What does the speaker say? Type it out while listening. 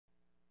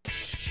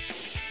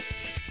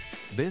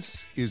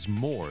This is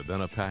more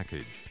than a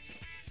package.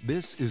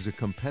 This is a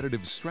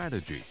competitive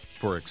strategy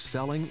for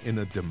excelling in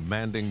a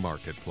demanding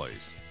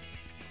marketplace.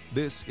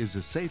 This is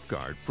a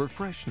safeguard for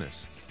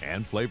freshness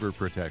and flavor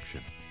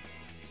protection.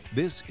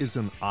 This is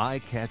an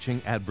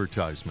eye-catching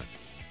advertisement,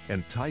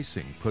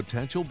 enticing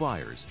potential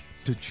buyers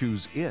to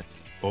choose it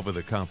over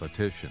the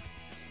competition.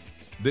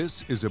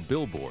 This is a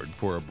billboard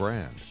for a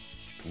brand,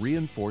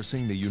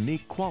 reinforcing the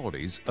unique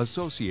qualities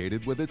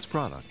associated with its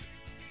product.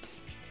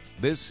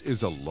 This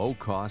is a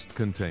low-cost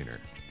container,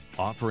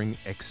 offering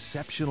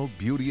exceptional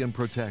beauty and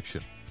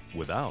protection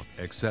without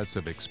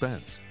excessive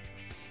expense.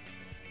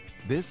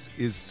 This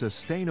is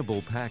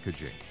sustainable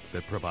packaging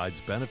that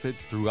provides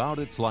benefits throughout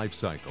its life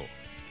cycle.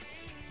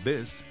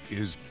 This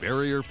is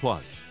Barrier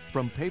Plus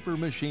from Paper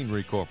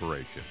Machinery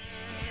Corporation.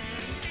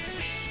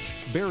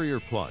 Barrier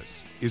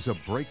Plus is a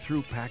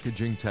breakthrough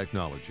packaging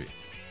technology,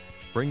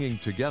 bringing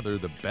together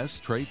the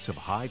best traits of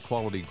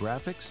high-quality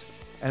graphics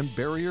and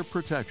barrier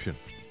protection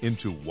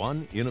into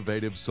one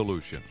innovative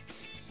solution.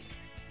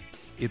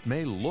 It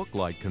may look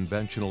like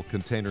conventional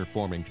container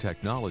forming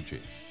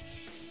technology,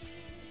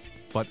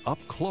 but up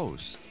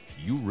close,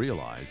 you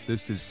realize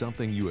this is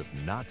something you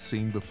have not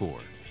seen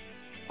before.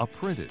 A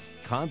printed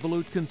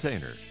convolute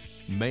container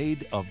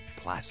made of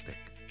plastic.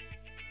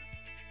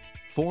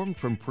 Formed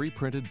from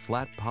pre-printed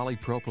flat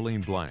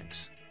polypropylene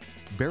blanks,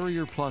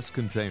 Barrier Plus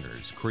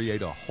containers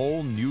create a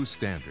whole new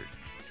standard.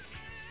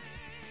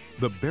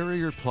 The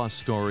Barrier Plus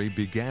story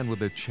began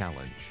with a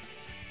challenge: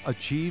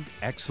 achieve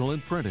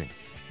excellent printing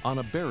on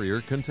a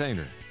barrier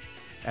container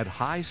at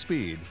high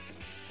speed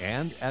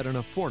and at an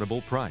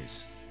affordable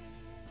price.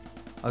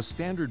 A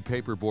standard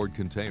paperboard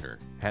container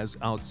has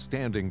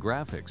outstanding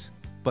graphics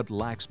but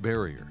lacks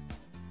barrier.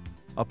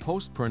 A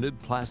post-printed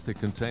plastic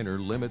container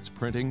limits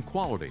printing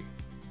quality.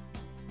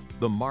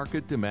 The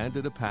market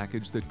demanded a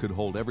package that could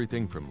hold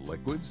everything from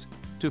liquids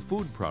to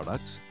food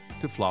products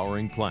to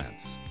flowering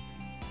plants.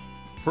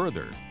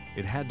 Further,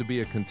 it had to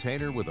be a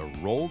container with a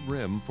rolled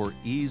rim for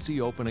easy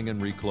opening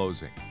and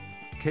reclosing,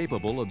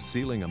 capable of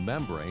sealing a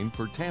membrane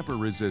for tamper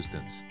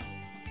resistance,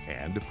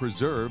 and to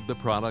preserve the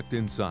product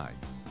inside.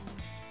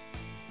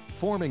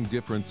 Forming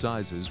different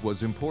sizes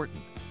was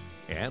important,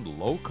 and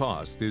low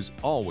cost is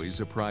always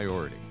a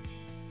priority.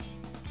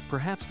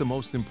 Perhaps the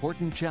most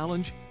important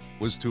challenge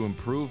was to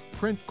improve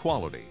print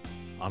quality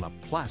on a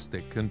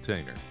plastic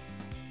container.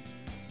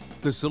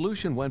 The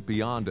solution went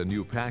beyond a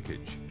new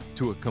package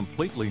to a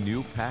completely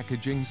new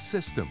packaging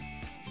system.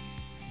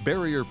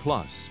 Barrier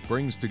Plus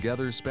brings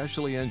together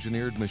specially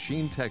engineered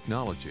machine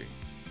technology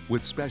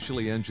with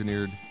specially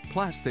engineered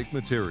plastic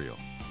material.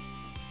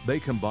 They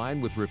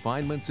combine with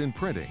refinements in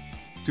printing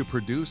to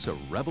produce a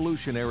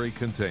revolutionary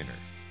container.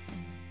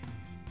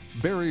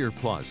 Barrier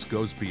Plus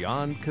goes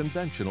beyond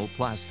conventional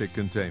plastic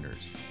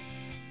containers.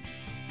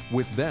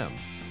 With them,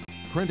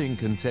 printing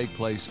can take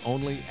place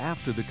only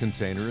after the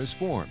container is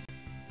formed,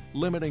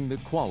 limiting the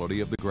quality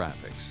of the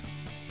graphics.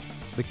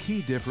 The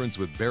key difference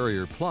with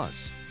Barrier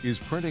Plus is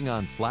printing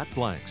on flat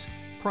blanks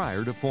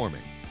prior to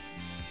forming.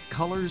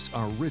 Colors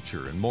are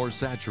richer and more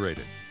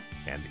saturated,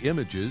 and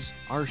images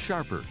are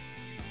sharper.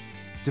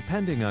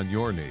 Depending on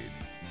your need,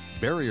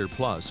 Barrier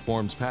Plus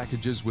forms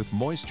packages with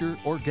moisture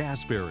or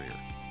gas barrier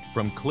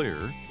from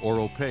clear or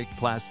opaque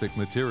plastic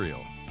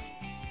material.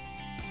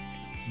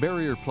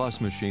 Barrier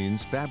Plus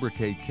machines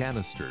fabricate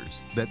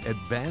canisters that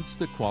advance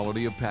the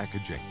quality of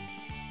packaging,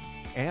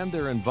 and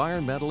they're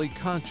environmentally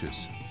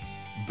conscious.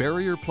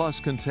 Barrier Plus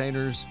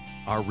containers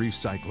are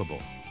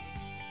recyclable.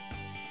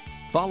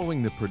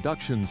 Following the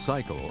production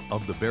cycle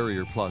of the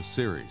Barrier Plus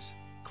series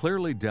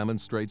clearly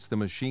demonstrates the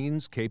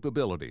machine's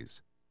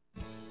capabilities.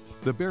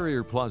 The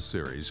Barrier Plus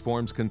series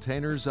forms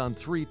containers on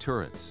 3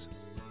 turrets: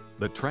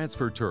 the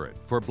transfer turret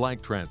for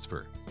blank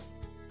transfer,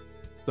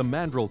 the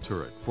mandrel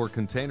turret for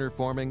container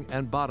forming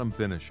and bottom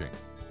finishing,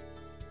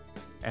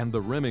 and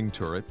the rimming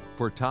turret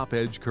for top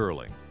edge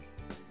curling.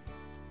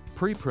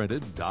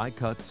 Pre-printed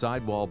die-cut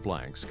sidewall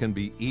blanks can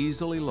be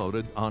easily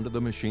loaded onto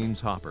the machine's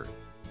hopper,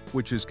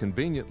 which is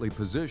conveniently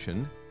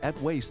positioned at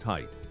waist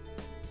height.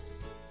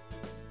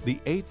 The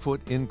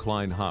 8-foot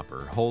incline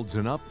hopper holds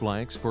enough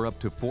blanks for up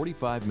to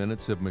 45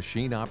 minutes of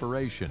machine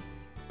operation,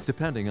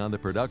 depending on the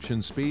production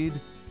speed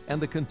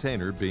and the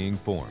container being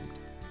formed.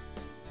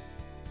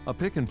 A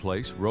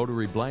pick-and-place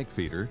rotary blank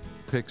feeder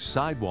picks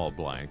sidewall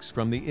blanks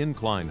from the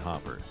incline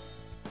hopper.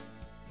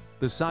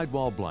 The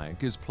sidewall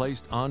blank is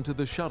placed onto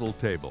the shuttle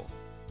table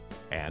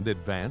and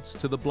advanced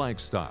to the blank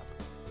stop.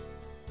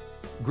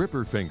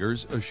 Gripper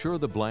fingers assure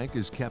the blank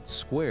is kept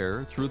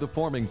square through the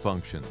forming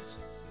functions.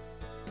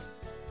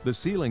 The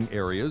sealing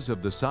areas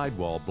of the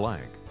sidewall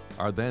blank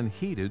are then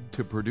heated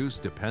to produce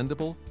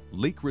dependable,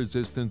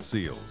 leak-resistant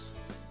seals.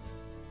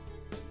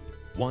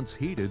 Once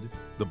heated,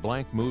 the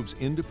blank moves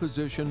into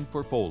position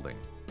for folding.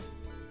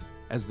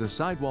 As the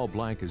sidewall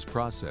blank is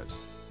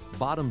processed,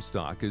 bottom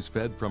stock is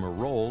fed from a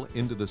roll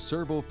into the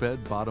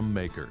servo-fed bottom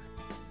maker.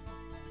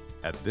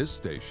 At this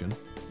station,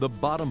 the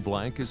bottom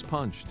blank is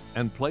punched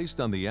and placed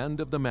on the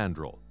end of the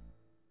mandrel.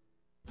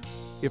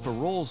 If a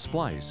roll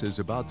splice is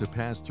about to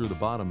pass through the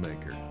bottom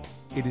maker,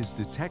 it is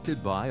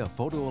detected by a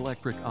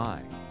photoelectric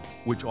eye,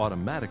 which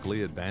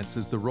automatically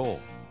advances the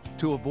roll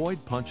to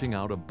avoid punching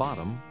out a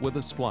bottom with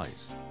a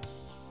splice.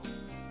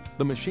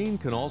 The machine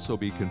can also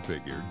be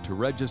configured to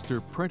register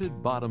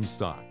printed bottom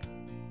stock.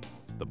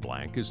 The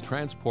blank is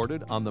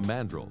transported on the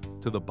mandrel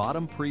to the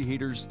bottom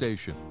preheater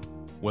station,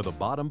 where the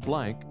bottom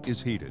blank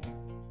is heated.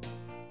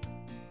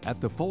 At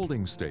the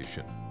folding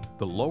station,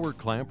 the lower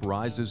clamp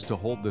rises to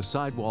hold the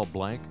sidewall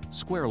blank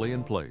squarely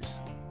in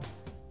place,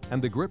 and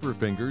the gripper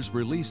fingers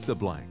release the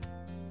blank.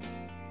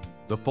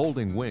 The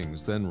folding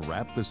wings then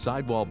wrap the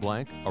sidewall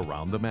blank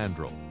around the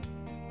mandrel.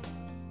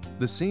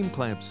 The seam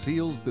clamp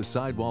seals the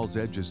sidewall's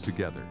edges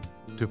together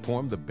to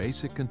form the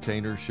basic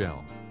container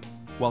shell,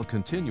 while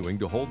continuing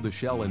to hold the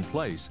shell in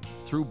place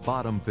through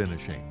bottom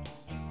finishing.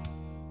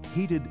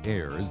 Heated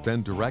air is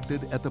then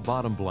directed at the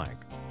bottom blank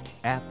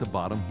at the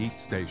bottom heat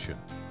station.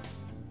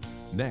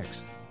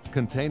 Next,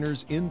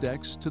 containers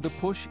index to the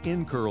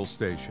push-in curl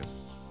station.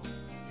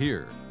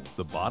 Here,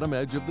 the bottom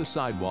edge of the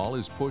sidewall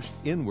is pushed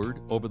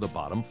inward over the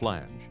bottom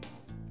flange.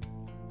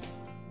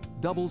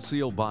 Double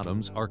seal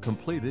bottoms are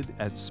completed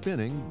at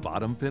spinning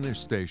bottom finish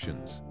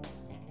stations.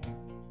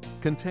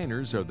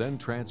 Containers are then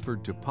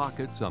transferred to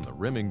pockets on the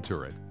rimming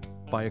turret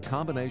by a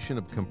combination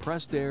of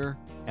compressed air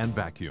and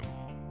vacuum.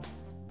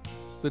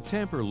 The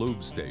tamper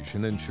lube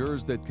station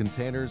ensures that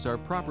containers are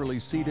properly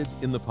seated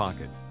in the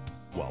pocket,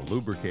 while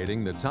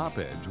lubricating the top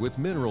edge with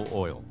mineral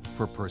oil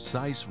for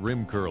precise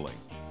rim curling.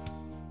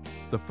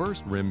 The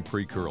first rim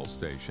pre-curl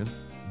station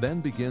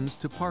then begins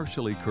to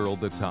partially curl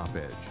the top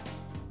edge.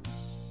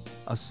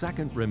 A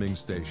second rimming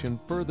station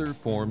further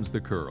forms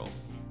the curl,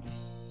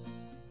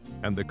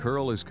 and the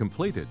curl is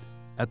completed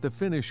at the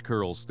finish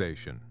curl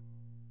station.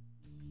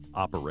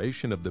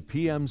 Operation of the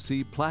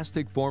PMC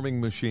plastic forming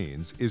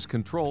machines is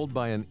controlled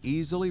by an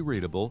easily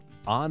readable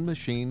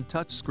on-machine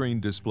touchscreen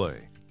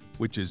display,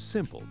 which is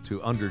simple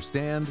to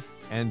understand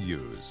and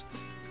use.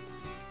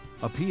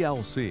 A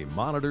PLC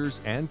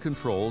monitors and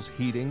controls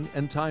heating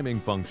and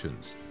timing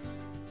functions.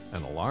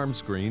 An alarm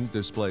screen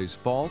displays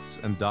faults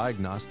and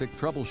diagnostic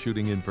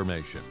troubleshooting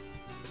information.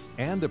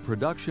 And a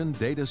production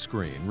data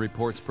screen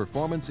reports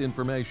performance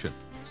information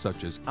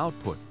such as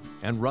output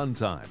and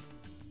runtime.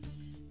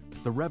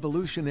 The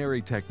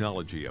revolutionary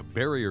technology of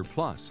Barrier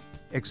Plus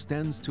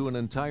extends to an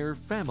entire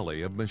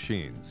family of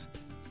machines.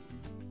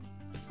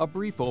 A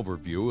brief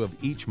overview of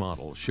each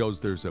model shows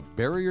there's a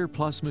Barrier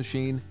Plus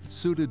machine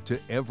suited to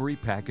every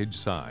package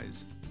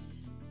size.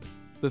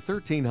 The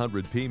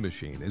 1300P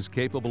machine is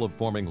capable of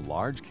forming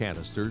large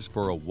canisters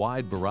for a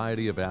wide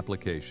variety of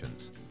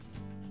applications.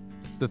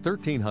 The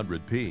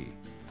 1300P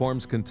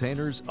forms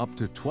containers up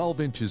to 12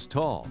 inches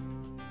tall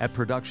at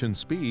production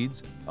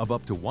speeds of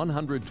up to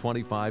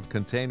 125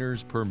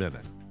 containers per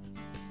minute.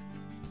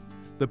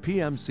 The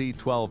PMC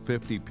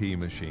 1250P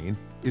machine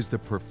is the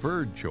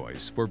preferred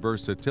choice for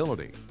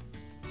versatility.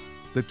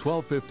 The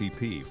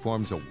 1250P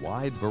forms a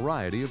wide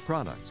variety of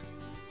products,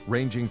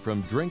 ranging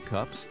from drink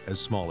cups as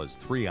small as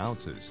 3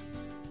 ounces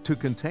to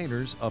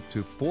containers up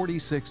to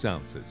 46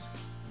 ounces.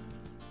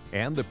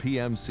 And the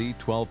PMC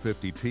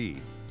 1250P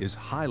is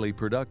highly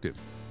productive,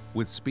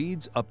 with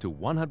speeds up to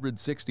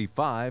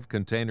 165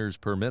 containers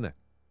per minute.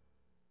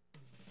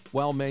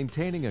 While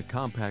maintaining a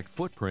compact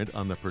footprint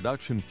on the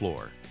production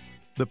floor,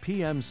 the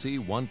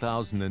PMC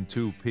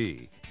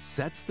 1002P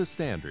sets the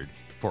standard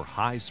for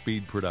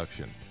high-speed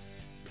production.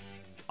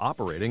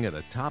 Operating at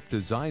a top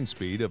design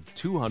speed of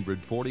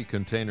 240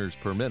 containers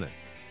per minute,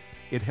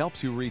 it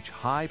helps you reach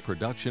high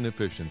production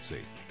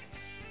efficiency.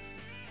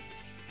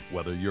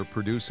 Whether you're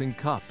producing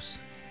cups,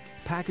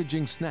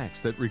 packaging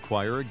snacks that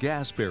require a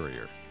gas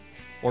barrier,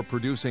 or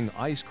producing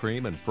ice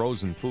cream and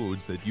frozen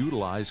foods that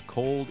utilize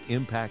cold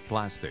impact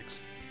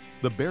plastics,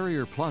 the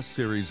Barrier Plus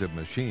series of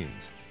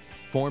machines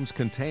forms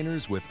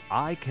containers with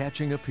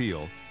eye-catching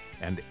appeal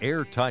and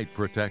airtight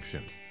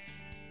protection.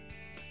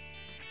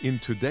 In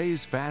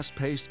today's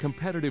fast-paced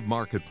competitive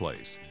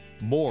marketplace,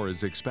 more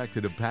is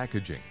expected of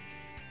packaging.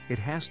 It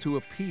has to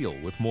appeal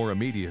with more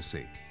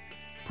immediacy,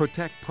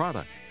 protect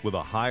product with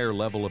a higher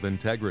level of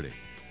integrity,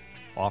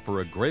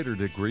 offer a greater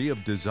degree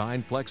of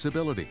design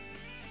flexibility,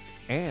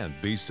 and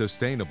be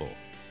sustainable.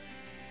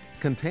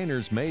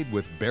 Containers made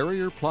with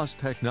Barrier Plus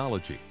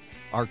technology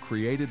are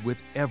created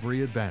with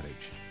every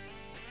advantage.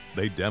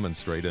 They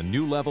demonstrate a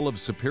new level of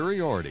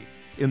superiority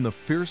in the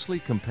fiercely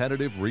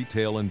competitive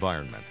retail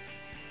environment.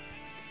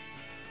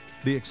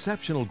 The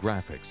exceptional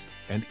graphics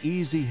and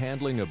easy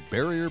handling of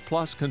Barrier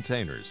Plus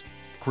containers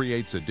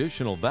creates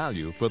additional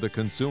value for the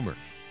consumer.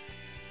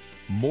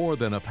 More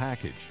than a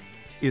package,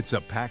 it's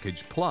a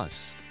package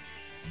plus.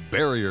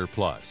 Barrier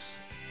Plus.